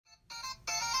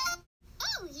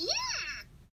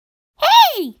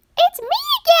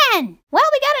again! Well,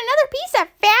 we got another piece of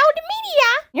found media!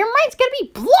 Your mind's gonna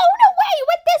be blown away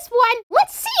with this one!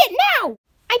 Let's see it now!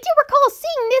 I do recall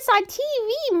seeing this on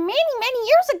TV many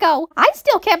years ago. I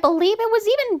still can't believe it was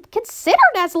even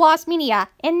considered as lost media.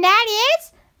 And that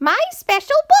is my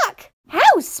special book.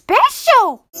 How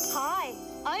special! Hi,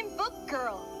 I'm Book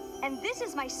Girl, and this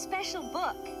is my special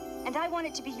book. And I want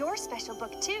it to be your special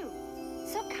book too.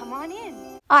 So come on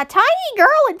in. A tiny girl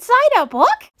inside a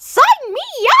book? Sign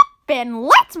me up and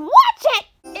let's watch it!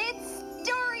 It's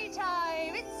story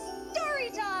time! It's story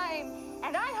time!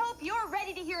 And I hope you're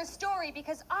ready to hear a story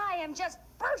because I am just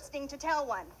bursting to tell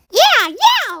one. Yeah!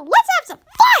 Let's have some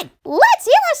fun! Let's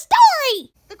hear a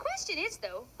story! The question is,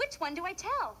 though, which one do I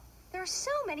tell? There are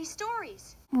so many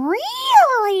stories.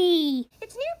 Really?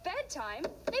 It's near bedtime.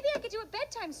 Maybe I could do a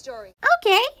bedtime story.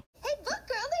 Okay. Hey, Book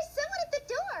Girl, there's someone at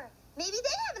the door. Maybe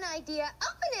they have an idea.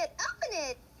 Open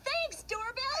it. Thanks,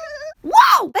 doorbell.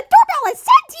 Whoa! The doorbell is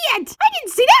sentient! I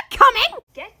didn't see that coming!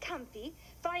 Get comfy,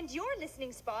 find your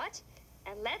listening spot,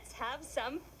 and let's have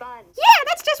some fun. Yeah,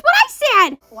 that's just what I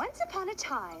said! Once upon a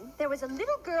time, there was a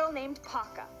little girl named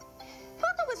Paka.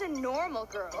 Paka was a normal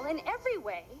girl in every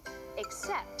way,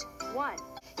 except one.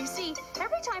 You see,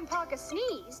 every time Paka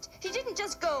sneezed, she didn't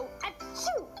just go,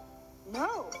 achoo!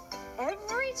 No,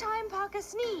 every time Paka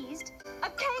sneezed, a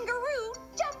kangaroo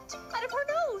jumped out of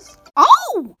her nose.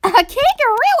 Oh! A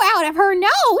kangaroo out of her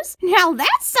nose? Now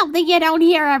that's something you don't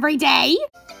hear every day.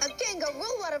 A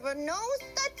kangaroo out of her nose?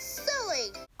 That's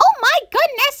silly. Oh my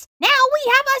goodness! Now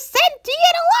we have a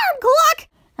sentient alarm clock!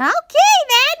 Okay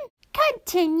then,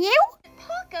 continue.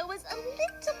 Paka was a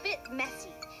little bit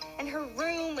messy, and her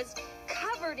room was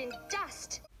covered in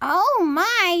dust. Oh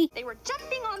my! They were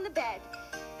jumping on the bed,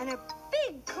 and a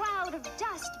big cloud of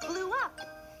dust blew up.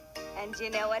 And you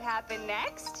know what happened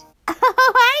next?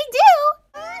 Oh, I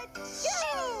do!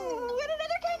 Achoo! And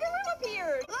another kangaroo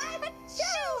appeared!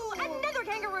 Achoo! Another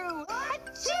kangaroo!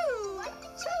 Achoo!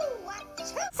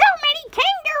 So many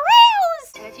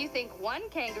kangaroos! And if you think one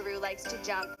kangaroo likes to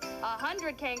jump,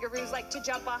 100 kangaroos like to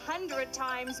jump 100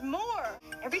 times more.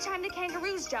 Every time the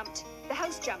kangaroos jumped, the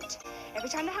house jumped. Every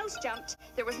time the house jumped,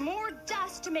 there was more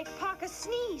dust to make Paka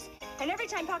sneeze. And every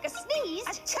time Paka sneezed,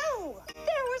 achoo!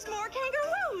 There was more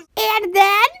kangaroos. And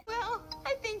then? Well,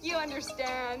 I think you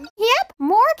understand. Yep,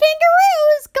 more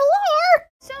kangaroos galore!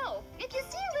 So, if you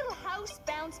see a little house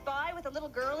bounce by with a little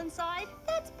girl inside,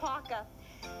 that's Paka.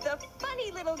 The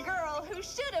funny little girl who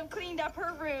should have cleaned up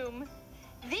her room.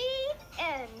 The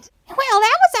end. Well,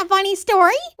 that was a funny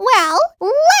story. Well,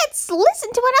 let's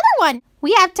listen to another one.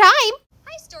 We have time.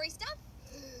 Hi, Story Stuff.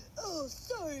 Oh,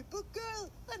 sorry, Book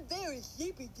Girl. I'm very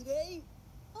sleepy today.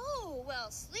 Oh, well,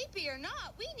 sleepy or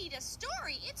not, we need a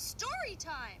story. It's story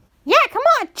time. Yeah, come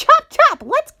on, chop,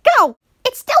 let's go.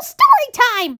 It's still story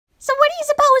time. So what do you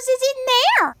suppose is in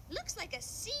there? Looks like a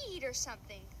seed or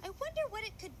something. I wonder what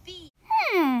it could be.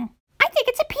 I think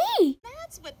it's a pea.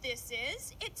 That's what this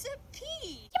is. It's a pea.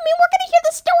 You mean we're gonna hear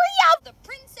the story of The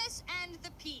Princess and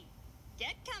the Pea.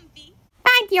 Get comfy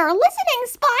Find Your Listening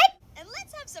Spot? and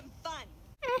let's have some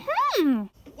fun.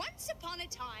 Once upon a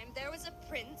time, there was a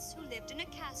prince who lived in a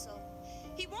castle.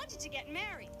 He wanted to get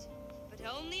married, but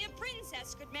only a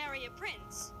princess could marry a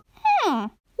prince.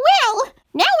 Well,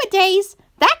 nowadays,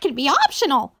 that can be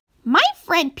optional. My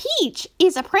friend Peach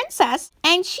is a princess,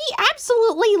 and she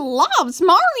absolutely loves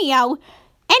Mario.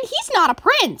 And he's not a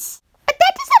prince. But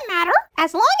that doesn't matter,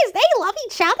 as long as they love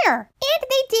each other. And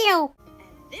they do.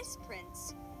 And this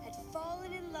prince had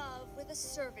fallen in love with a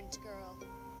servant girl.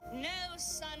 No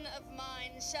son of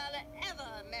mine shall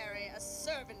ever marry a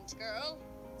servant girl,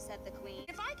 said the queen.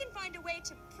 If I can find a way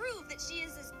to prove that she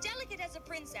is as delicate as a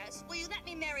princess, will you let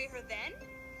me marry her then?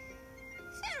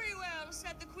 Very well,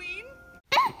 said the queen.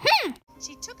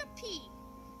 She took a pea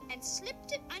and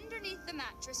slipped it underneath the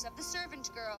mattress of the servant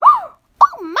girl.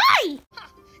 Oh my! Ha!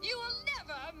 You will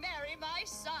never marry my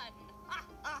son! Ha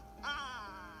ha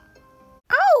ha!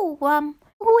 Oh,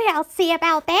 we'll see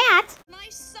about that. My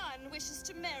son wishes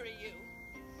to marry you.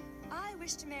 I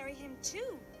wish to marry him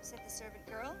too, said the servant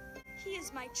girl. He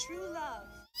is my true love.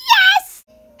 Yes!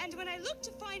 And when I looked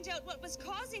to find out what was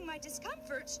causing my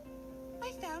discomfort,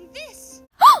 I found this.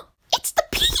 It's the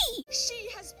pea! She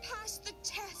has passed the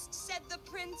test, said the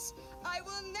prince. I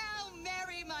will now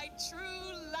marry my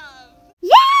true love.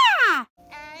 Yeah!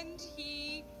 And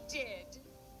he did.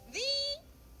 The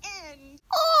end.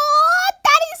 Oh,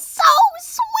 that is so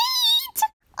sweet!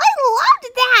 I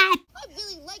loved that! I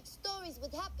really like stories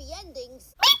with happy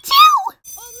endings. Me too!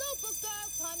 Oh no, Book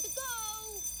Girl, time to go.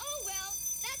 Oh well,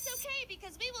 that's okay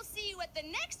because we will see you at the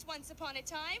next Once Upon a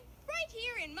Time right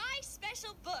here in my my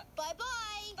special book.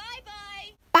 Bye-bye.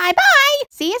 Bye-bye. Bye-bye.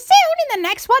 See you soon in the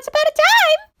next Once Upon a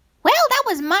Time. Well, that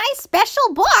was my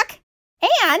special book.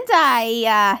 And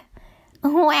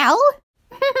well,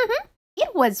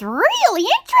 it was really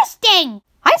interesting.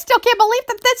 I still can't believe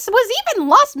that this was even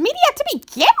lost media to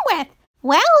begin with.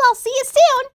 Well, I'll see you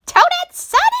soon. Toadette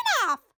signing off.